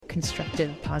constructive,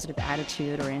 positive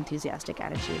attitude or enthusiastic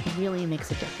attitude really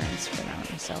makes a difference for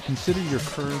them. So consider your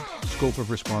current scope of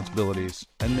responsibilities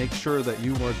and make sure that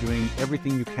you are doing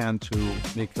everything you can to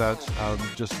make that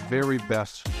just very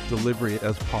best delivery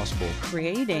as possible.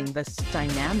 Creating this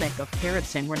dynamic of parents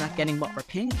saying we're not getting what we're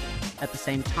paying for. At the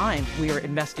same time, we are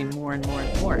investing more and more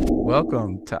and more.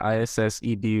 Welcome to ISS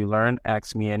EDU Learn,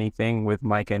 Ask Me Anything with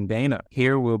Mike and Dana.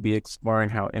 Here we'll be exploring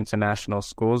how international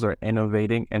schools are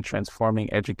innovating and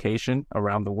transforming education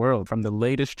around the world. From the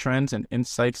latest trends and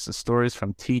insights to stories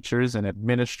from teachers and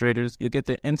administrators, you'll get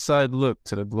the inside look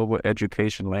to the global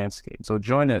education landscape. So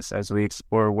join us as we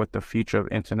explore what the future of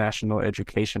international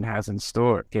education has in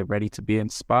store. Get ready to be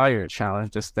inspired,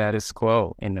 challenge the status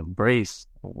quo, and embrace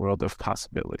a world of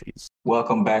possibilities.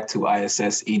 Welcome back to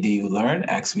ISS EDU Learn,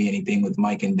 Ask Me Anything with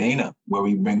Mike and Dana, where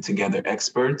we bring together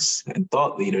experts and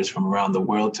thought leaders from around the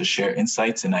world to share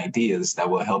insights and ideas that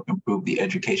will help improve the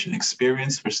education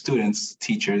experience for students,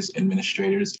 teachers,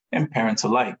 administrators, and parents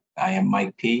alike. I am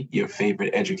Mike P., your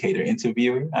favorite educator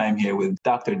interviewer. I am here with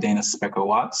Dr. Dana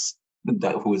Specker-Watts,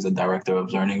 who is the Director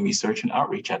of Learning Research and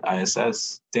Outreach at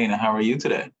ISS. Dana, how are you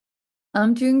today?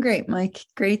 I'm doing great, Mike.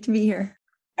 Great to be here.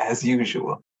 As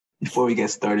usual. Before we get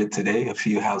started today, a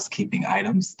few housekeeping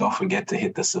items. Don't forget to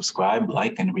hit the subscribe,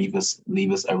 like, and leave us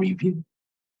a review.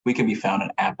 We can be found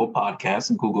on Apple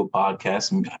Podcasts, Google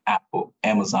Podcasts, Apple,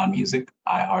 Amazon Music,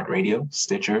 iHeartRadio,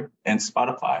 Stitcher, and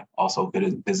Spotify. Also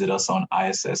visit us on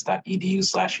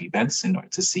iss.edu/events in order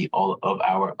to see all of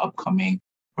our upcoming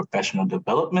professional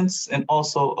developments and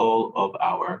also all of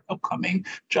our upcoming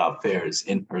job fairs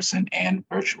in person and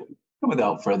virtually.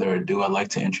 Without further ado, I'd like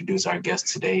to introduce our guest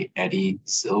today, Ettie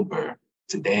Silber.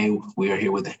 Today, we are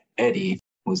here with Ettie,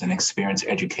 who's an experienced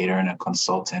educator and a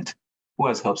consultant who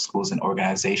has helped schools and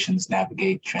organizations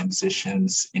navigate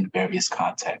transitions in various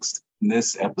contexts. In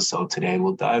this episode today,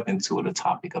 we'll dive into the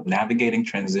topic of navigating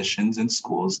transitions in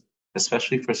schools,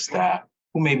 especially for staff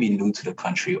who may be new to the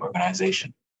country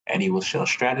organization. Ettie will share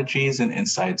strategies and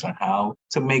insights on how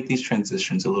to make these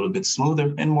transitions a little bit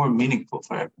smoother and more meaningful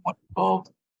for everyone involved.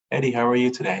 Ettie, how are you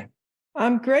today?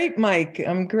 I'm great, Mike.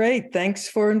 I'm great. Thanks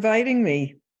for inviting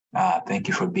me. Thank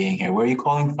you for being here. Where are you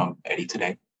calling from, Ettie,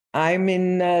 today? I'm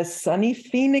in sunny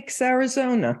Phoenix,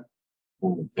 Arizona.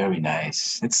 Ooh, very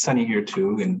nice. It's sunny here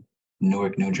too in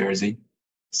Newark, New Jersey.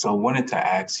 So I wanted to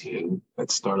ask you,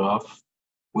 let's start off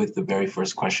with the very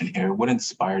first question here. What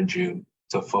inspired you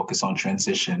to focus on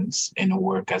transitions in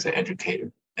work as an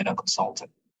educator and a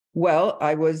consultant? Well,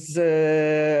 I was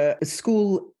a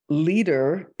school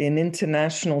leader in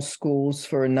international schools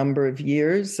for a number of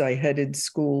years. I headed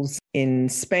schools in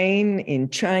Spain, in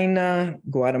China,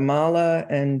 Guatemala,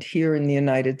 and here in the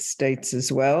United States as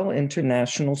well,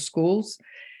 international schools.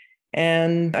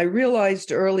 And I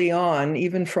realized early on,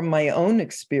 even from my own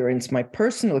experience, my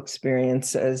personal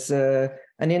experience as an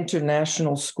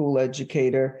international school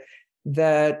educator,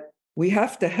 that we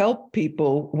have to help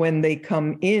people when they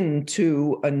come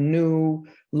into a new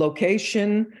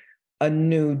location, a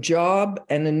new job,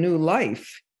 and a new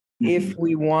life, if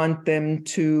we want them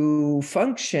to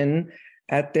function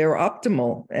at their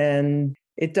optimal. And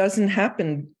it doesn't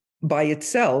happen by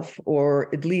itself, or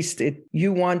at least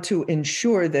you want to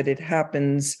ensure that it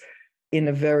happens in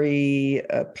a very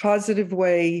positive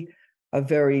way, a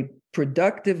very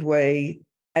productive way,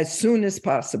 as soon as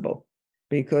possible,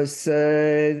 because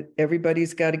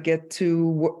everybody's got to get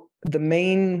to the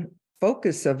main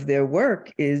focus of their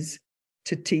work is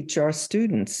to teach our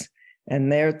students.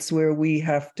 And that's where we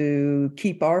have to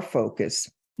keep our focus.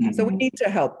 So we need to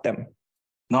help them.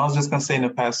 No, I was just going to say in the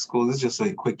past schools, it's just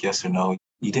a quick yes or no.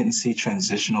 You didn't see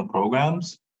transitional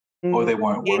programs or they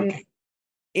weren't working?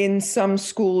 In some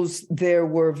schools, there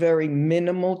were very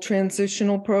minimal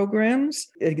transitional programs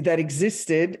that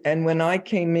existed. And when I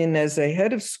came in as a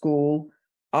head of school,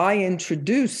 I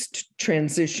introduced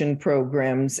transition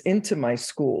programs into my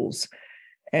schools.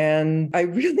 And I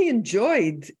really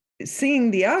enjoyed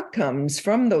seeing the outcomes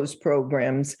from those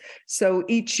programs. So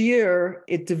each year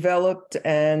it developed,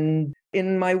 and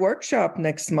in my workshop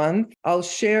next month, I'll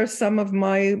share some of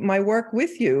my work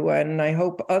with you. And I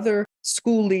hope other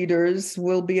school leaders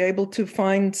will be able to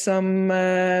find some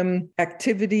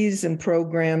activities and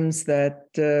programs that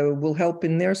will help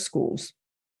in their schools.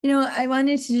 You know, I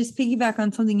wanted to just piggyback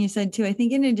on something you said too. I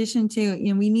think in addition to,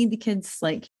 we need the kids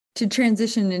to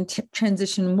transition and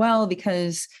transition well,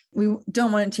 because we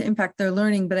don't want it to impact their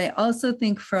learning. But I also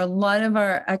think for a lot of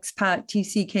our expat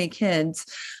TCK kids,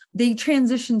 they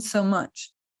transition so much.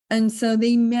 And so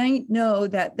they might know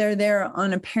that they're there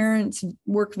on a parent's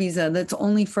work visa that's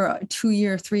only for a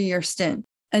 2-year, 3-year stint.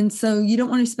 And so you don't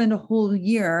want to spend a whole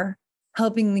year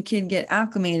helping the kid get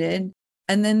acclimated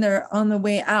and then they're on the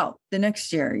way out the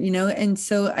next year, And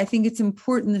so I think it's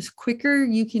important, the quicker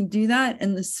you can do that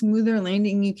and the smoother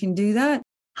landing you can do that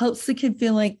helps the kid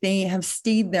feel like they have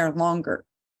stayed there longer,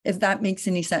 if that makes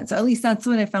any sense. At least that's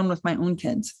what I found with my own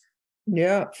kids.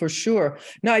 Yeah, for sure.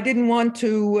 Now, I didn't want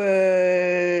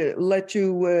to let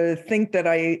you think that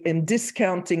I am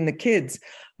discounting the kids.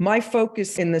 My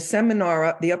focus in the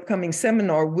seminar, the upcoming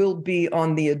seminar, will be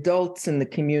on the adults in the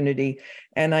community.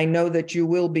 And I know that you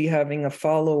will be having a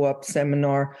follow-up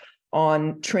seminar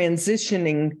on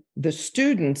transitioning the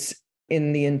students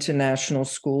in the international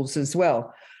schools as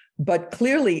well. But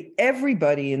clearly,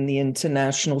 everybody in the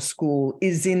international school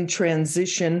is in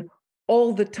transition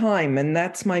all the time. And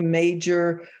that's my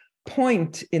major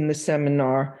point in the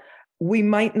seminar. We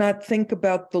might not think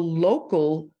about the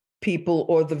local people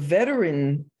or the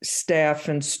veteran staff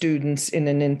and students in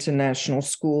an international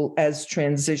school as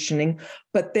transitioning,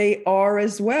 but they are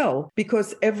as well,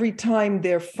 because every time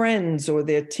their friends or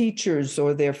their teachers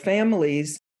or their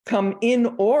families come in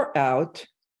or out,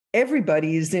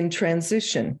 everybody is in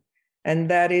transition. And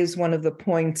that is one of the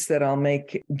points that I'll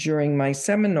make during my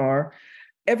seminar.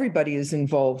 Everybody is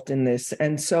involved in this.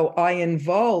 And so I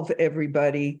involve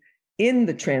everybody in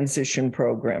the transition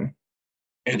program.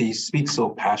 Ettie, you speak so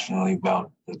passionately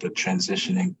about the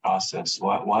transitioning process.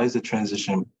 Why is the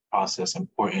transition process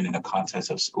important in the context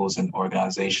of schools and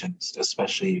organizations,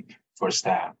 especially for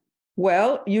staff?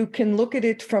 Well, you can look at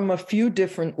it from a few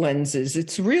different lenses.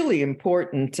 It's really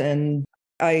important. And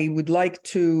I would like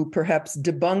to perhaps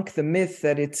debunk the myth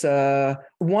that it's a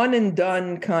one and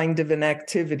done kind of an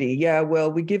activity. Yeah,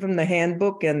 well, we give them the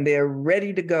handbook and they're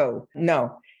ready to go.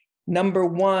 No. Number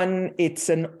one, it's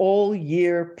an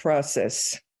all-year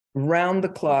process, round the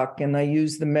clock, and I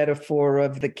use the metaphor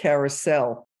of the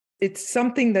carousel. It's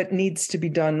something that needs to be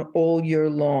done all year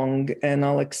long, and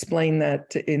I'll explain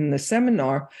that in the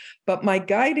seminar. But my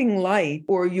guiding light,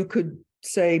 or you could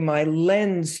say my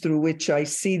lens through which I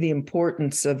see the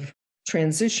importance of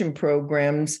transition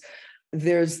programs,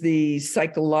 there's the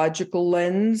psychological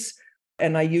lens,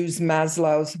 and I use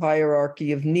Maslow's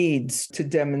hierarchy of needs to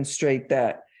demonstrate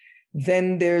that.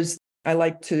 Then I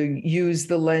like to use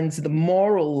the lens, the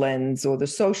moral lens or the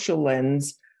social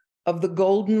lens of the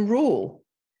golden rule.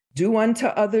 Do unto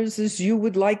others as you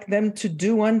would like them to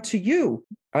do unto you.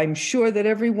 I'm sure that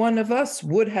every one of us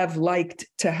would have liked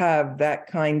to have that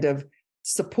kind of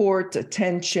support,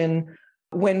 attention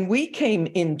when we came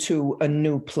into a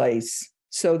new place.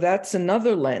 So that's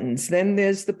another lens. Then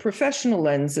there's the professional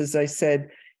lens. As I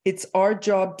said, it's our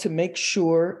job to make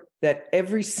sure that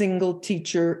every single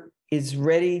teacher is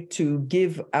ready to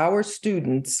give our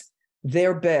students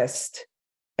their best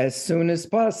as soon as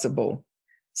possible.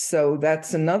 So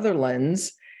that's another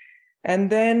lens. And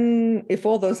then if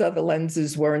all those other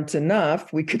lenses weren't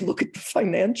enough, we could look at the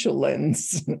financial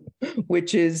lens,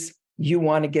 which is you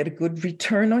want to get a good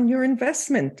return on your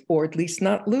investment, or at least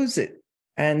not lose it.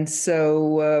 And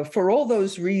so for all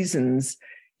those reasons,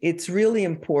 it's really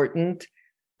important.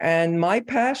 And my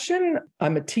passion,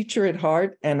 I'm a teacher at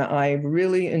heart, and I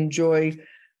really enjoy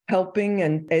helping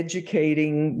and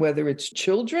educating, whether it's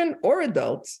children or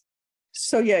adults.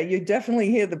 So yeah, you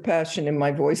definitely hear the passion in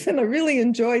my voice, and I really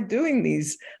enjoy doing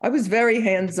these. I was very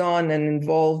hands-on and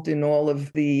involved in all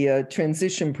of the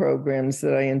transition programs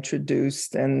that I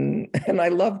introduced, and I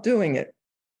love doing it.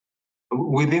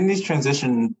 Within these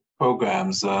transition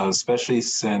programs, especially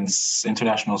since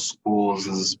international schools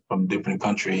is from different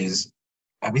countries,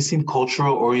 have you seen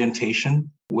cultural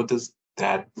orientation? What does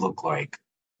that look like?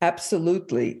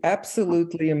 Absolutely,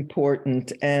 absolutely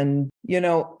important. And,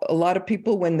 a lot of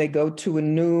people, when they go to a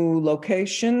new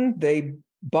location, they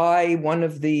buy one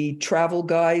of the travel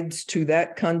guides to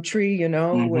that country,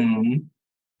 Mm-hmm.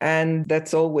 And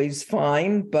that's always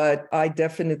fine. But I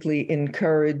definitely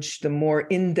encourage the more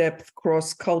in-depth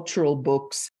cross-cultural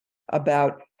books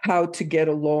about how to get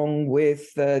along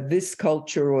with this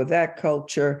culture or that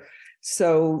culture.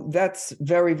 So that's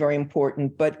very, very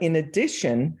important. But in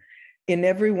addition, in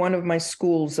every one of my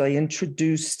schools, I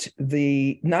introduced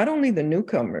not only the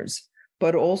newcomers,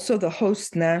 but also the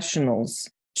host nationals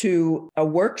to a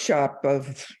workshop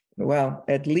of,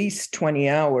 at least 20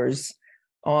 hours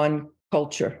on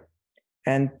culture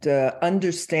and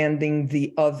understanding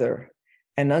the other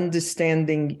and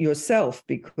understanding yourself,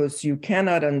 because you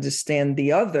cannot understand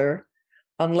the other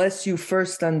unless you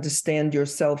first understand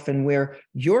yourself and where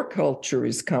your culture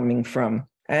is coming from.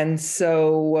 And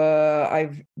so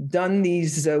I've done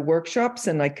these workshops,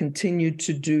 and I continue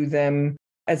to do them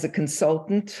as a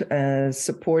consultant,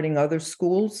 supporting other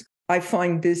schools. I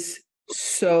find this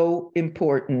so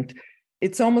important.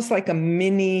 It's almost like a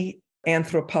mini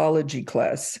anthropology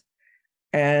class.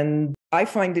 And I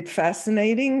find it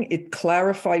fascinating. It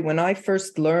clarified, when I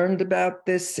first learned about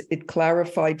this, it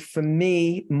clarified for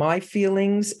me my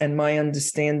feelings and my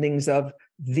understandings of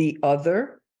the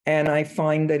other. And I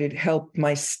find that it helped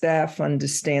my staff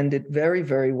understand it very,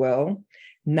 very well.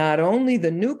 Not only the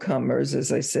newcomers,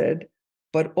 as I said,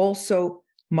 but also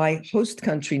my host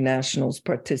country nationals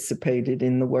participated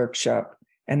in the workshop.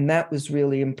 And that was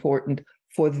really important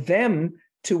for them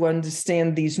to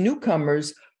understand these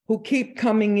newcomers who keep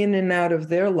coming in and out of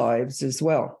their lives as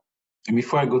well. And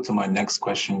before I go to my next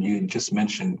question, you just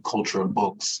mentioned culture of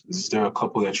books. Is there a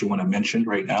couple that you want to mention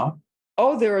right now?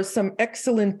 Oh, there are some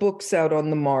excellent books out on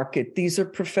the market. These are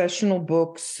professional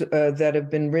books that have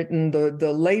been written.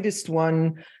 The latest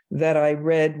one that I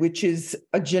read, which is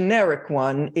a generic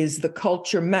one, is The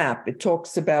Culture Map. It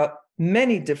talks about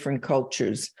many different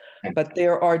cultures, but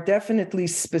there are definitely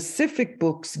specific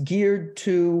books geared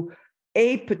to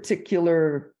a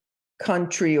particular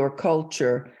country or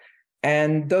culture.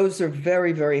 And those are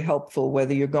very, very helpful,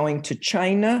 whether you're going to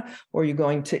China or you're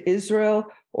going to Israel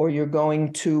or you're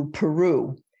going to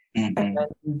Peru. Mm-hmm.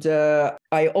 And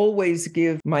I always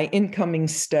give my incoming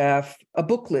staff a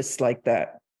book list like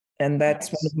that. And that's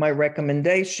one of my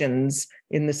recommendations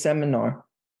in the seminar.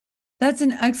 That's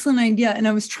an excellent idea. And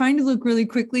I was trying to look really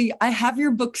quickly. I have your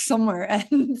book somewhere.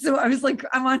 And so I was like,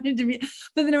 I wanted to be,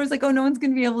 but then I was like, oh, no one's going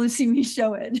to be able to see me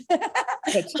show it.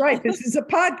 That's right. This is a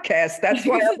podcast. That's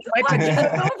why I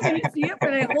don't know if you see it,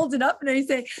 but I hold it up and I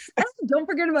say, oh, don't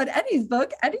forget about Eddie's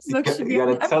book. Eddie's book should be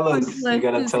on everyone's list. You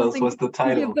got to tell us what's the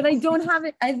title. Yeah, but I don't have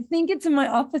it. I think it's in my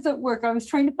office at work. I was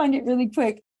trying to find it really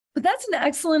quick. But that's an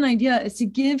excellent idea, is to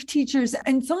give teachers,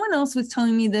 and someone else was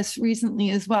telling me this recently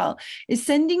as well, is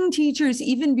sending teachers,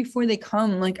 even before they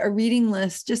come, like a reading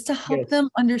list, just to help them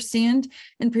understand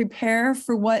and prepare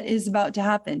for what is about to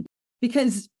happen.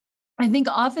 Because I think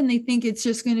often they think it's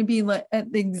just going to be like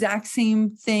the exact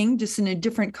same thing, just in a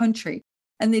different country.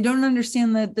 And they don't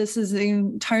understand that this is an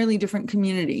entirely different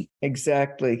community.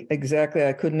 Exactly.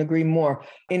 I couldn't agree more.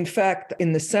 In fact,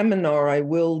 in the seminar, I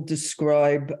will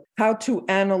describe how to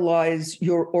analyze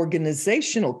your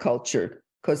organizational culture,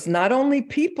 because not only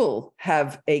people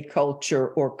have a culture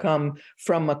or come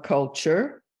from a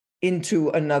culture into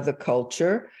another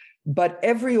culture, but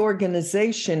every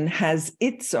organization has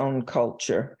its own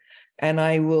culture. And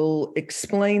I will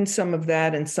explain some of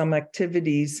that and some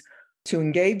activities to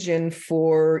engage in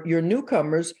for your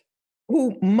newcomers,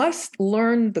 who must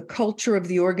learn the culture of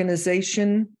the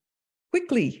organization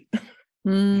quickly.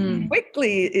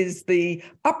 Quickly is the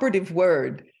operative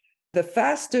word. The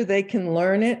faster they can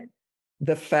learn it,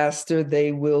 the faster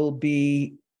they will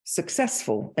be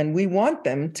successful. And we want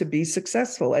them to be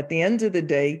successful. At the end of the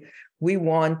day, we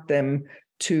want them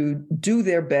to do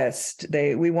their best.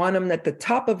 We want them at the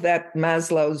top of that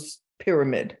Maslow's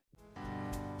pyramid.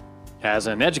 As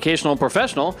an educational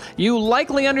professional, you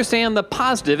likely understand the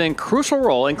positive and crucial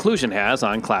role inclusion has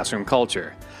on classroom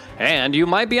culture. And you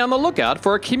might be on the lookout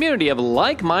for a community of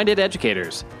like-minded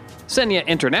educators. Senya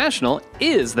International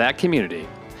is that community.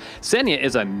 Senya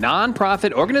is a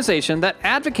nonprofit organization that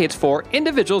advocates for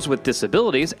individuals with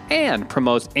disabilities and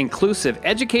promotes inclusive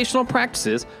educational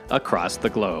practices across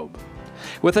the globe.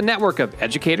 With a network of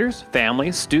educators,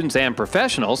 families, students, and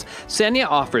professionals, Senya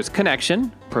offers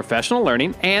connection, professional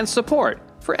learning, and support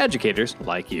for educators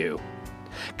like you.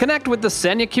 Connect with the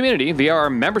Senya community via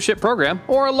our membership program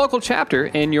or a local chapter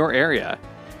in your area.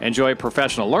 Enjoy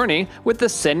professional learning with the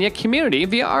Senya community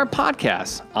via our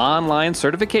podcasts, online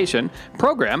certification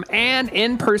program, and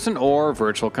in-person or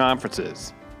virtual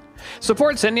conferences.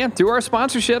 Support Senya through our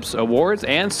sponsorships, awards,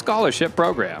 and scholarship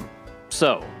program.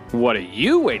 So, what are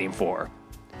you waiting for?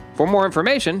 For more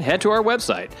information, head to our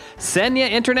website,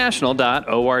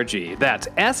 senyainternational.org. That's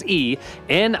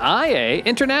SENIA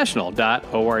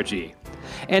international.org.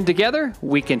 And together,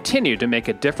 we continue to make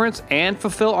a difference and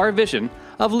fulfill our vision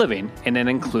of living in an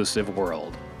inclusive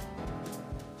world.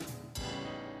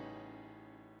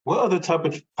 What other type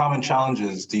of common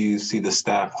challenges do you see the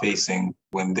staff facing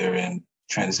when they're in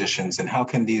transitions, and how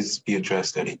can these be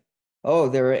addressed, Ettie? Oh,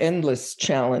 there are endless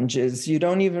challenges. You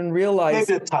don't even realize.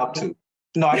 Maybe the top two.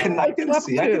 No, I can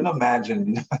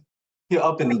imagine. You're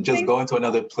up and just going to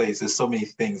another place. There's so many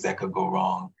things that could go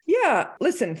wrong. Yeah.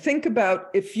 Listen, think about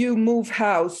if you move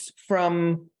house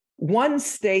from one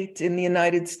state in the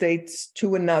United States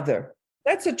to another.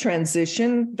 That's a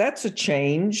transition. That's a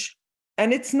change.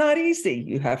 And it's not easy.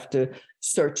 You have to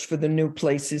search for the new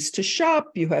places to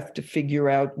shop. You have to figure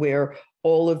out where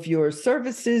all of your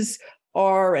services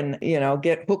are and,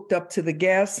 get hooked up to the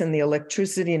gas and the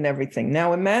electricity and everything.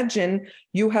 Now, imagine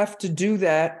you have to do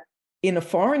that in a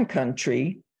foreign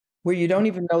country where you don't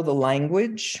even know the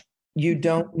language. You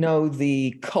don't know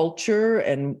the culture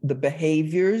and the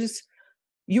behaviors.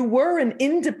 You were an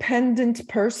independent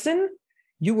person.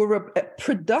 You were a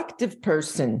productive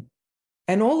person.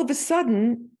 And all of a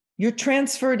sudden, you're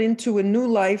transferred into a new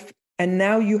life, and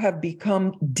now you have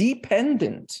become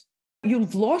dependent.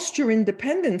 You've lost your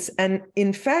independence, and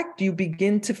in fact, you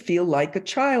begin to feel like a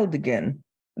child again.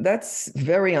 That's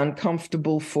very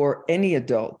uncomfortable for any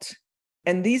adult.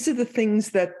 And these are the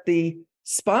things that the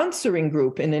sponsoring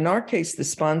group, and in our case, the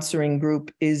sponsoring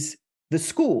group is the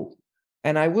school.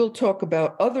 And I will talk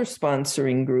about other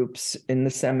sponsoring groups in the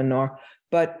seminar,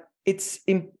 but it's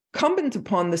incumbent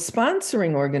upon the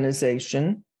sponsoring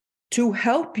organization to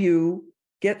help you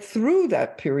get through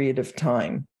that period of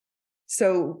time.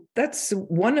 So that's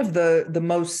one of the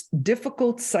most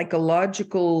difficult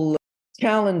psychological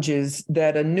challenges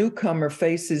that a newcomer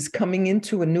faces coming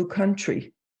into a new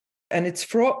country. And it's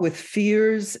fraught with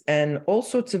fears and all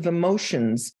sorts of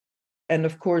emotions. And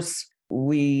of course,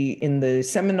 in the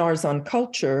seminars on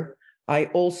culture, I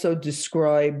also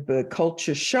describe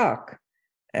culture shock.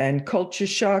 And culture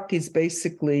shock is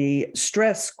basically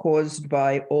stress caused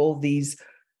by all these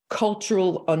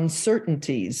cultural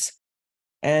uncertainties.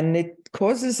 And it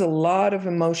causes a lot of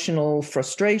emotional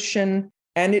frustration,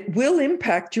 and it will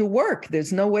impact your work.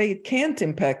 There's no way it can't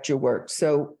impact your work.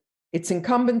 So it's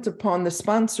incumbent upon the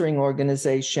sponsoring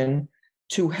organization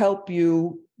to help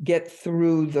you get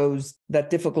through that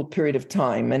difficult period of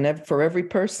time. And for every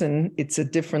person, it's a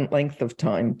different length of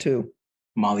time too.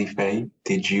 Molly Faye,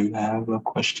 did you have a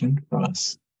question for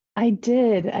us? I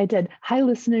did. Hi,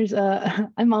 listeners.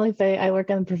 I'm Molly Faye. I work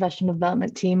on the professional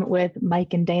development team with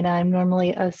Mike and Dana. I'm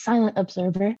normally a silent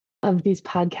observer of these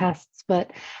podcasts,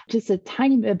 but just a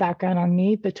tiny bit of background on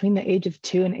me. Between the age of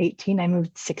 2 and 18, I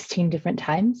moved 16 different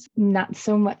times, not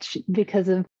so much because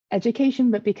of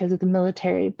education, but because of the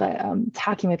military. But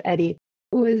talking with Ettie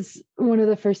was one of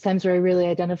the first times where I really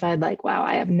identified like, wow,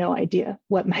 I have no idea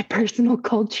what my personal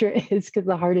culture is, because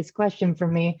the hardest question for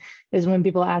me is when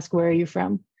people ask, where are you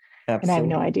from? Absolutely. And I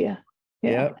have no idea.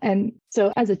 Yeah. And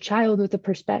so as a child with the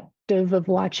perspective of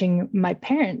watching my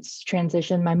parents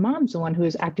transition, my mom's the one who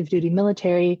is active duty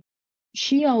military.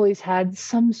 She always had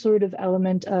some sort of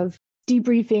element of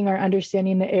debriefing or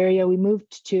understanding the area we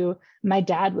moved to. My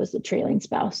dad was the trailing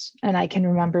spouse. And I can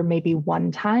remember maybe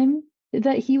one time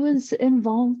that he was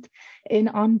involved in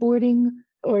onboarding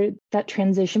or that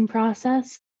transition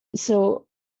process. So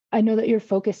I know that your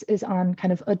focus is on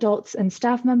kind of adults and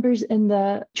staff members in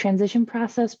the transition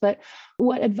process, but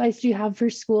what advice do you have for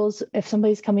schools if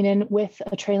somebody's coming in with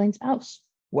a trailing spouse?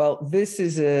 Well, this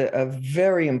is a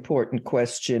very important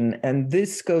question. And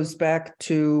this goes back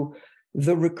to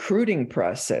the recruiting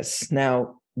process.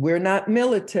 Now, we're not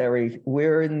military,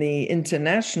 we're in the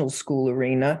international school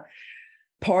arena.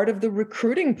 Part of the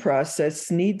recruiting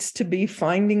process needs to be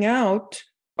finding out,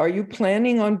 are you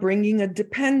planning on bringing a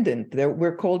dependent?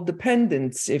 We're called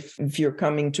dependents if you're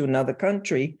coming to another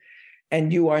country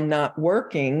and you are not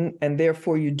working and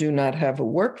therefore you do not have a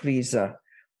work visa.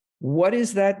 What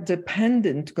is that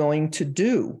dependent going to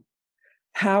do?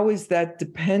 How is that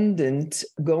dependent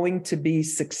going to be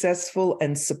successful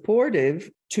and supportive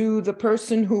to the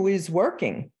person who is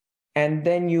working? And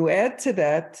then you add to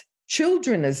that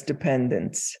children as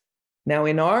dependents. Now,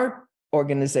 in our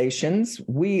organizations,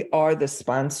 we are the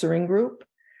sponsoring group,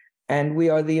 and we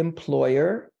are the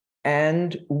employer,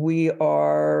 and we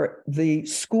are the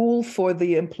school for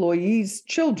the employees'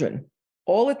 children,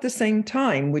 all at the same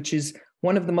time, which is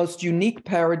one of the most unique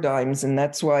paradigms. And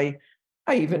that's why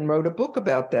I even wrote a book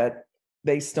about that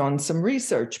based on some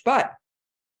research. But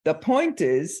the point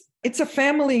is, it's a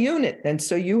family unit. And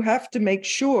so you have to make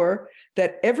sure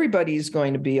that everybody is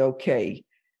going to be okay.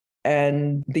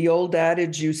 And the old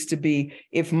adage used to be,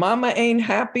 if mama ain't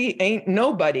happy, ain't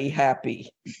nobody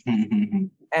happy.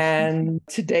 And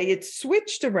today it's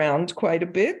switched around quite a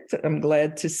bit. I'm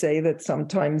glad to say that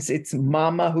sometimes it's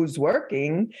mama who's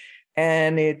working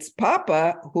and it's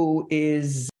papa who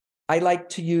is, I like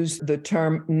to use the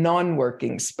term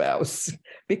non-working spouse,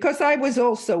 because I was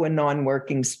also a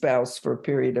non-working spouse for a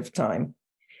period of time.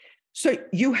 So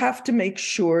you have to make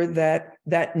sure that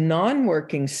that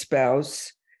non-working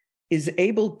spouse is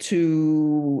able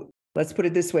to, let's put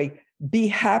it this way, be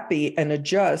happy and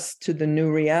adjust to the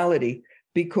new reality.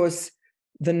 Because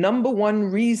the number one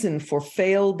reason for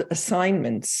failed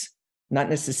assignments, not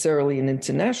necessarily in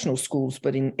international schools,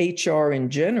 but in HR in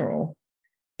general,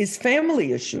 is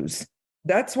family issues.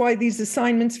 That's why these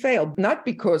assignments fail, not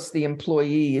because the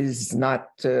employee is not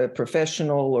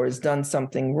professional or has done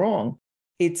something wrong.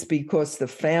 It's because the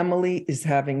family is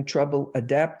having trouble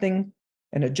adapting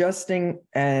and adjusting,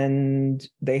 and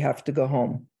they have to go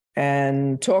home.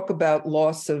 And talk about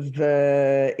loss of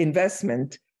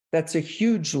investment. That's a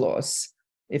huge loss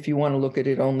if you want to look at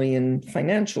it only in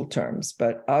financial terms.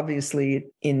 But obviously,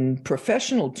 in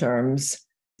professional terms,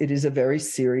 it is a very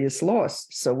serious loss.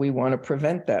 So we want to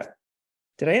prevent that.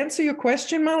 Did I answer your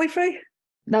question, Molly Faye?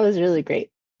 That was really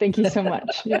great. Thank you so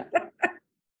much. Yeah.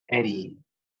 Ettie,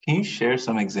 can you share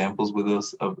some examples with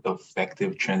us of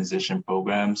effective transition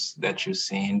programs that you've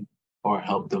seen or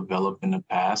helped develop in the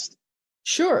past?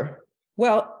 Sure.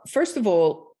 Well, first of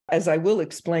all, as I will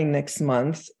explain next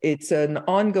month, it's an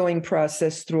ongoing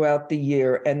process throughout the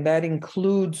year, and that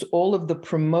includes all of the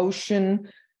promotion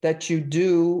that you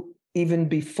do even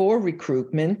before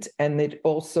recruitment, and it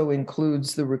also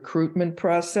includes the recruitment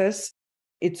process.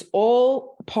 It's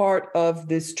all part of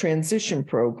this transition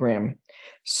program.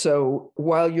 So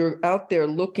while you're out there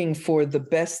looking for the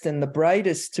best and the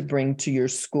brightest to bring to your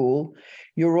school,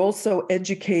 you're also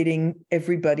educating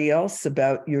everybody else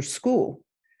about your school.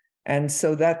 And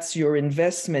so that's your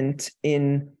investment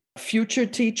in future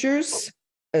teachers,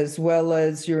 as well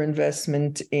as your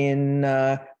investment in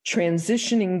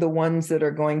transitioning the ones that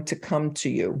are going to come to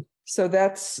you. So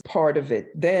that's part of it.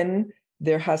 Then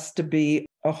there has to be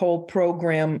a whole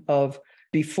program of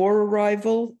before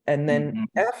arrival and then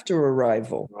after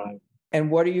arrival. Right.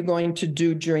 And what are you going to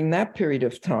do during that period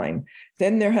of time?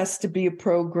 Then there has to be a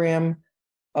program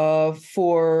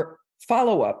for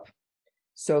follow-up.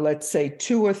 So let's say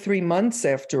 2 or 3 months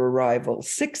after arrival,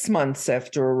 6 months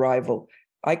after arrival.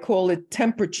 I call it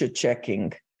temperature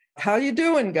checking. How you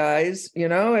doing, guys? You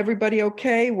know, everybody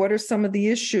okay? What are some of the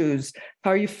issues?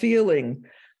 How are you feeling?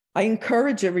 I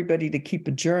encourage everybody to keep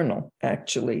a journal,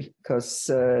 actually, because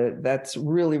that's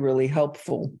really, really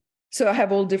helpful. So I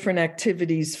have all different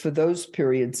activities for those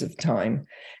periods of time.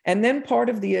 And then part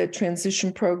of the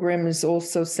transition program is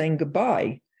also saying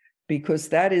goodbye, because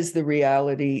that is the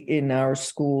reality in our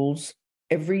schools.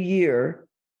 Every year,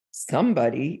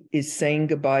 somebody is saying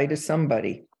goodbye to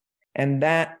somebody. And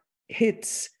that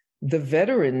hits the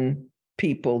veteran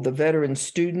people, the veteran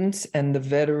students and the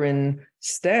veteran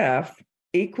staff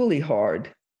equally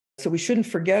hard. So we shouldn't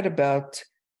forget about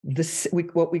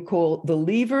what we call the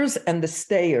leavers and the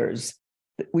stayers.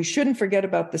 We shouldn't forget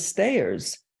about the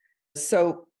stayers.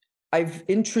 So I've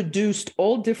introduced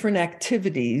all different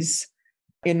activities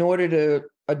in order to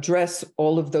address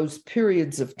all of those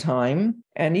periods of time.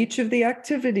 And each of the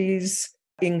activities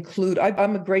include,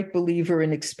 I'm a great believer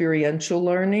in experiential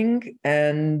learning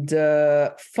and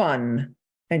fun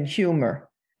and humor.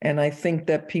 And I think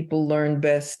that people learn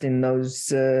best in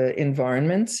those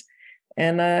environments.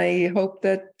 And I hope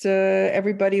that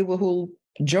everybody who'll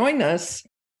join us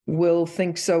will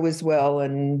think so as well,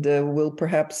 and will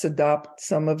perhaps adopt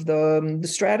some of the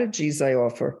strategies I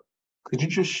offer. Could you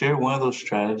just share one of those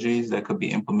strategies that could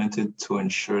be implemented to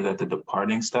ensure that the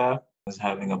departing staff is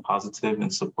having a positive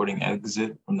and supporting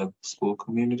exit from the school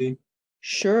community?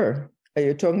 Sure. Are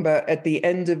you talking about at the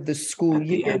end of the school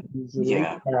year?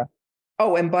 Yeah.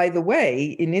 Oh, and by the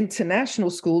way, in international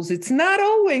schools, it's not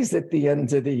always at the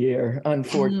end of the year,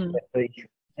 unfortunately.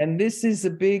 And this is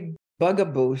a big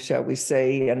bugaboo, shall we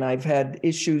say. And I've had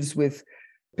issues with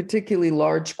particularly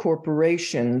large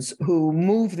corporations who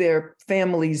move their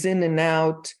families in and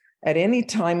out at any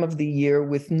time of the year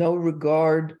with no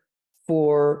regard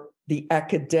for the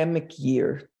academic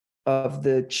year of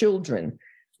the children,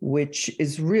 which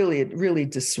is really, it really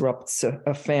disrupts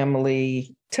a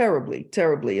family terribly,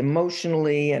 terribly,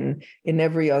 emotionally and in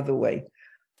every other way.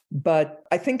 But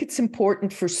I think it's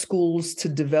important for schools to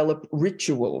develop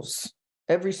rituals.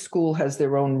 Every school has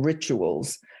their own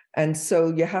rituals. And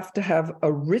so you have to have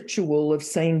a ritual of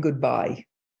saying goodbye.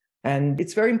 And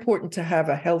it's very important to have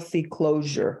a healthy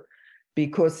closure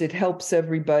because it helps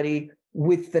everybody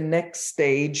with the next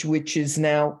stage, which is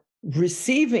now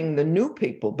receiving the new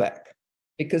people back.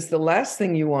 Because the last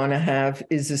thing you want to have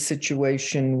is a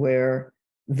situation where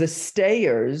the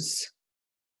stayers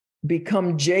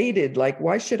become jaded. Like,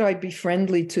 why should I be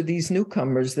friendly to these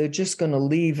newcomers? They're just going to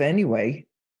leave anyway.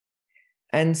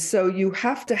 And so you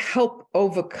have to help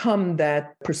overcome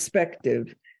that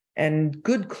perspective, and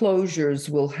good closures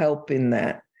will help in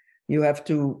that. You have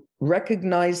to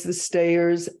recognize the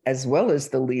stayers as well as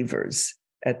the leavers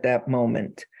at that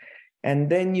moment. And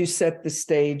then you set the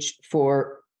stage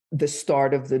for the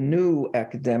start of the new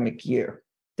academic year.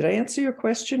 Did I answer your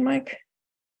question, Mike?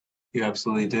 You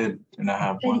absolutely did. And I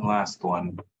have one last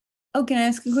one. Oh, can I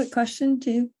ask a quick question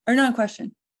too? Or not a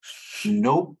question?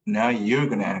 Nope. Now you're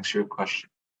going to ask your question.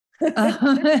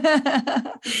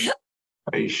 Uh,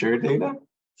 Are you sure, Dana?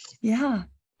 yeah.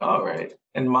 All right.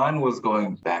 And mine was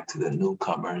going back to the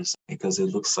newcomers because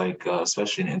it looks like,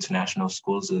 especially in international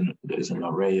schools, there's an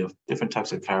array of different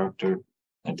types of character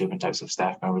and different types of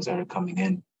staff members that are coming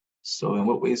in. So in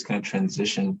what ways can a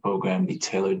transition program be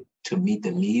tailored to meet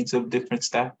the needs of different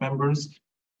staff members,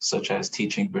 such as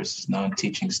teaching versus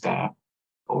non-teaching staff,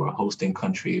 or hosting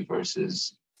country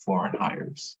versus foreign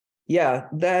hires? Yeah,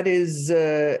 that is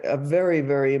a very,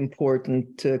 very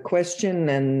important question,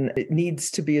 and it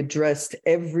needs to be addressed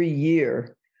every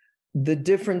year. The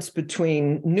difference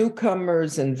between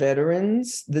newcomers and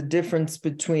veterans, the difference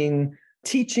between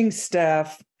teaching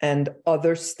staff and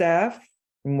other staff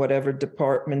in whatever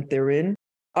department they're in.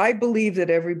 I believe that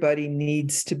everybody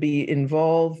needs to be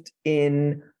involved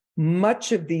in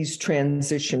much of these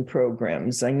transition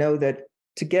programs. I know that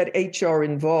to get HR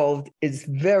involved is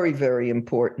very, very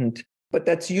important, but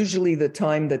that's usually the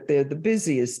time that they're the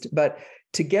busiest. But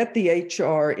to get the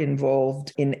HR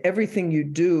involved in everything you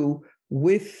do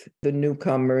with the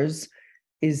newcomers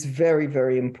is very,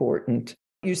 very important.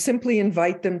 You simply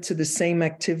invite them to the same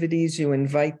activities. You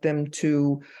invite them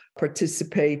to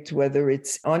participate, whether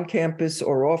it's on campus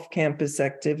or off campus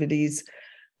activities.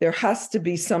 There has to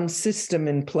be some system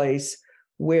in place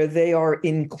where they are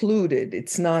included.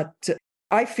 It's not,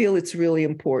 I feel it's really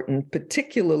important,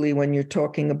 particularly when you're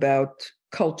talking about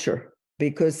culture,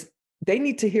 because they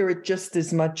need to hear it just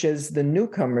as much as the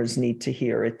newcomers need to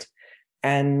hear it.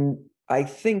 And I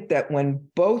think that when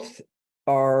both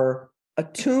are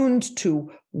attuned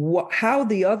to how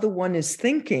the other one is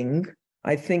thinking,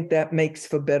 I think that makes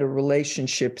for better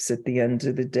relationships at the end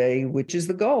of the day, which is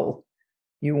the goal.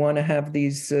 You want to have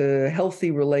these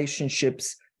healthy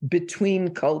relationships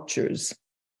between cultures.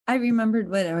 I remembered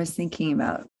what I was thinking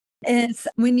about. It's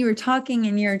when you were talking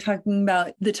and you're talking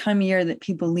about the time of year that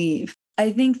people leave.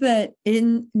 I think that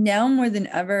now more than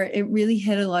ever, it really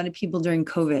hit a lot of people during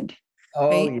COVID. Oh,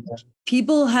 right? yeah.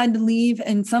 People had to leave,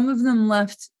 and some of them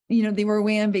left, they were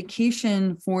away on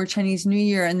vacation for Chinese New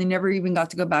Year and they never even got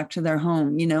to go back to their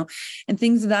home, and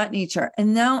things of that nature.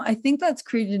 And now I think that's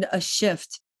created a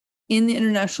shift in the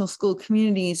international school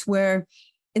communities where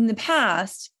in the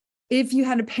past, if you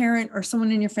had a parent or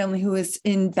someone in your family who was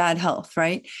in bad health,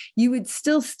 right, you would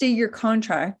still stay your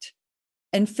contract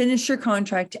and finish your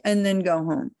contract and then go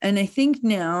home. And I think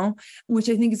now, which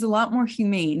I think is a lot more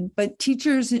humane, but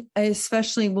teachers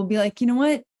especially will be like, you know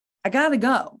what? I got to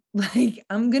go. Like,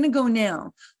 I'm going to go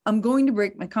now. I'm going to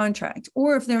break my contract.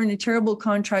 Or if they're in a terrible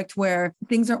contract where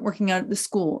things aren't working out at the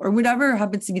school or whatever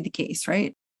happens to be the case,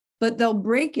 right? But they'll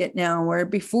break it now where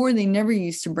before they never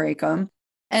used to break them.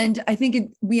 And I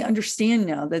think we understand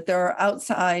now that there are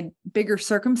outside bigger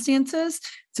circumstances,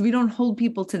 so we don't hold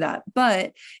people to that.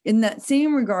 But in that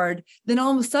same regard, then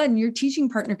all of a sudden your teaching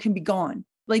partner can be gone.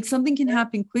 Like something can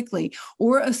happen quickly,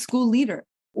 or a school leader,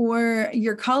 or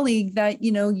your colleague that,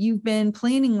 you've been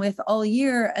planning with all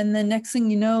year. And then next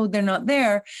thing you know, they're not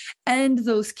there and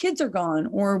those kids are gone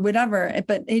or whatever.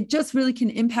 But it just really can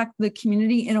impact the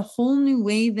community in a whole new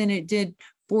way than it did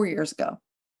 4 years ago.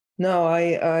 No, I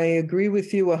agree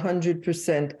with you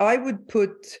 100%. I would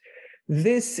put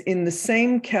this in the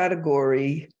same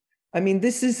category. I mean,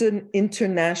 this is an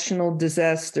international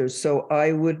disaster, so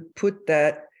I would put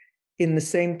that in the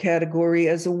same category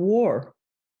as a war,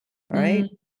 right?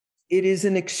 Mm-hmm. It is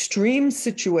an extreme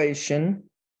situation,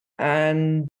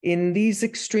 and in these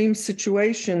extreme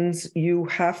situations, you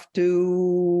have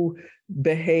to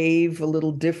behave a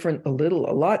lot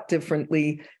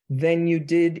differently than you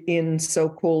did in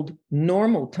so-called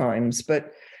normal times.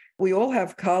 But we all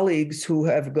have colleagues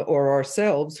or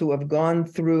ourselves who have gone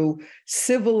through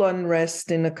civil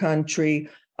unrest in a country,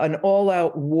 an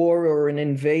all-out war or an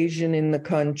invasion in the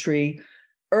country,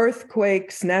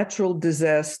 earthquakes, natural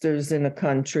disasters in a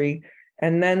country,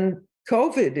 and then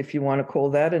COVID, if you want to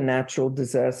call that a natural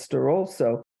disaster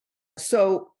also.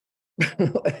 So,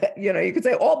 you could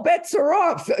say all bets are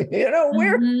off.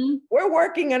 We're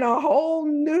working in a whole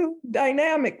new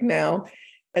dynamic now.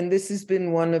 And this has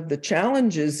been one of the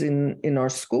challenges in our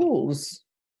schools.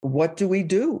 What do we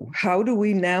do? How do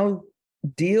we now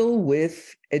deal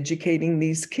with educating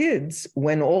these kids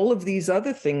when all of these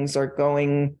other things are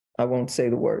going, I won't say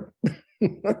the word.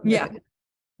 Yeah.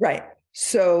 Right.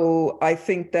 So I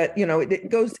think that, it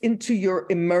goes into your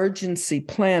emergency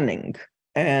planning.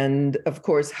 And of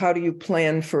course, how do you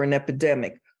plan for an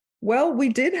epidemic? Well, we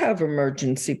did have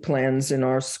emergency plans in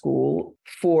our school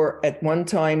for, at one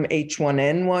time,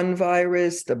 H1N1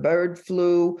 virus, the bird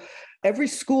flu. Every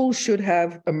school should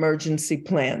have emergency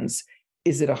plans.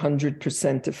 Is it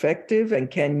 100% effective? And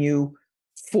can you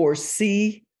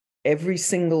foresee every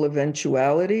single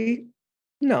eventuality?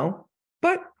 No,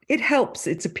 but it helps.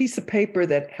 It's a piece of paper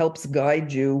that helps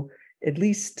guide you at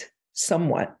least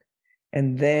somewhat.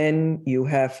 And then you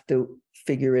have to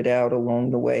figure it out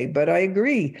along the way. But I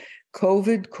agree,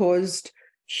 COVID caused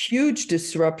huge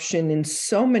disruption in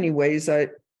so many ways.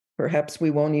 Perhaps we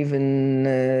won't even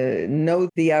know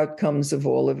the outcomes of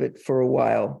all of it for a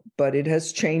while, but it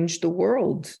has changed the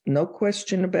world. No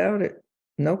question about it.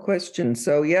 No question.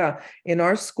 So yeah, in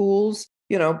our schools,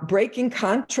 breaking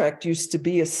contract used to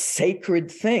be a sacred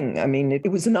thing. I mean,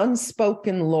 it was an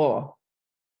unspoken law.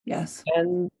 Yes.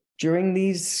 And during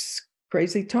these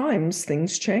crazy times,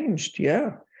 things changed.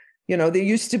 Yeah. There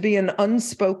used to be an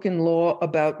unspoken law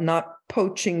about not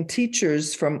poaching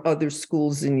teachers from other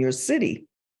schools in your city.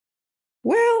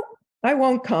 Well, I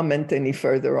won't comment any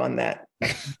further on that.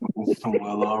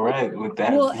 Well, all right. With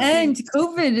that. Well, and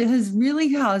COVID has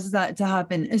really caused that to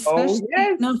happen, especially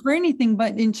not for anything,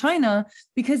 but in China,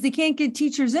 because they can't get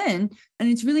teachers in, and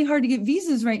it's really hard to get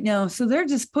visas right now. So they're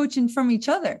just poaching from each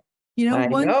other. I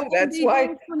know. That's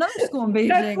why another school in Beijing.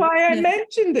 That's why I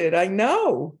mentioned it. I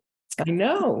know.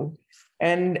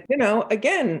 And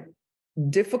again,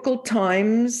 difficult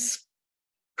times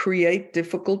create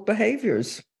difficult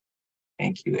behaviors.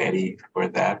 Thank you, Ettie, for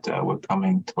that. We're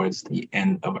coming towards the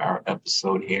end of our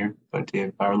episode here. But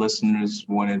if our listeners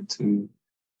wanted to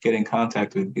get in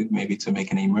contact with you, maybe to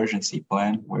make an emergency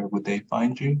plan, where would they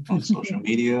find you? On social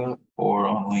media or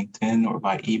on LinkedIn or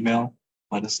by email?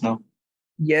 Let us know.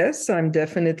 Yes, I'm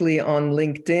definitely on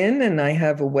LinkedIn, and I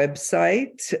have a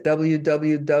website,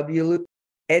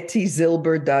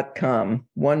 www.ettiezilber.com,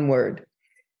 one word.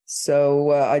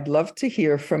 So I'd love to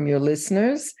hear from your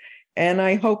listeners. And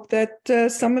I hope that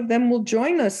some of them will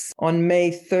join us on May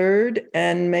 3rd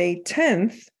and May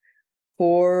 10th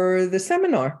for the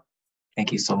seminar.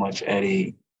 Thank you so much,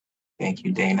 Ettie. Thank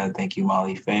you, Dana. Thank you,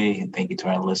 Molly Faye. And thank you to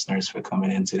our listeners for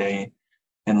coming in today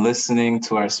and listening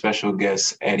to our special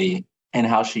guest, Ettie, and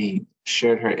how she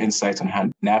shared her insights on how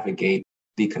to navigate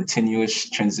the continuous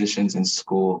transitions in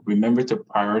school. Remember to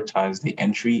prioritize the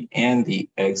entry and the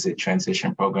exit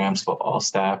transition programs for all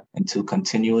staff, and to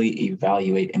continually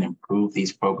evaluate and improve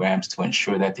these programs to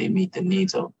ensure that they meet the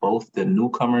needs of both the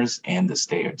newcomers and the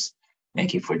stayers.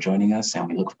 Thank you for joining us, and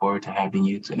we look forward to having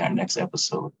you in our next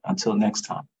episode. Until next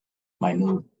time, my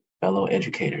new fellow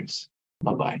educators.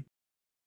 Bye-bye.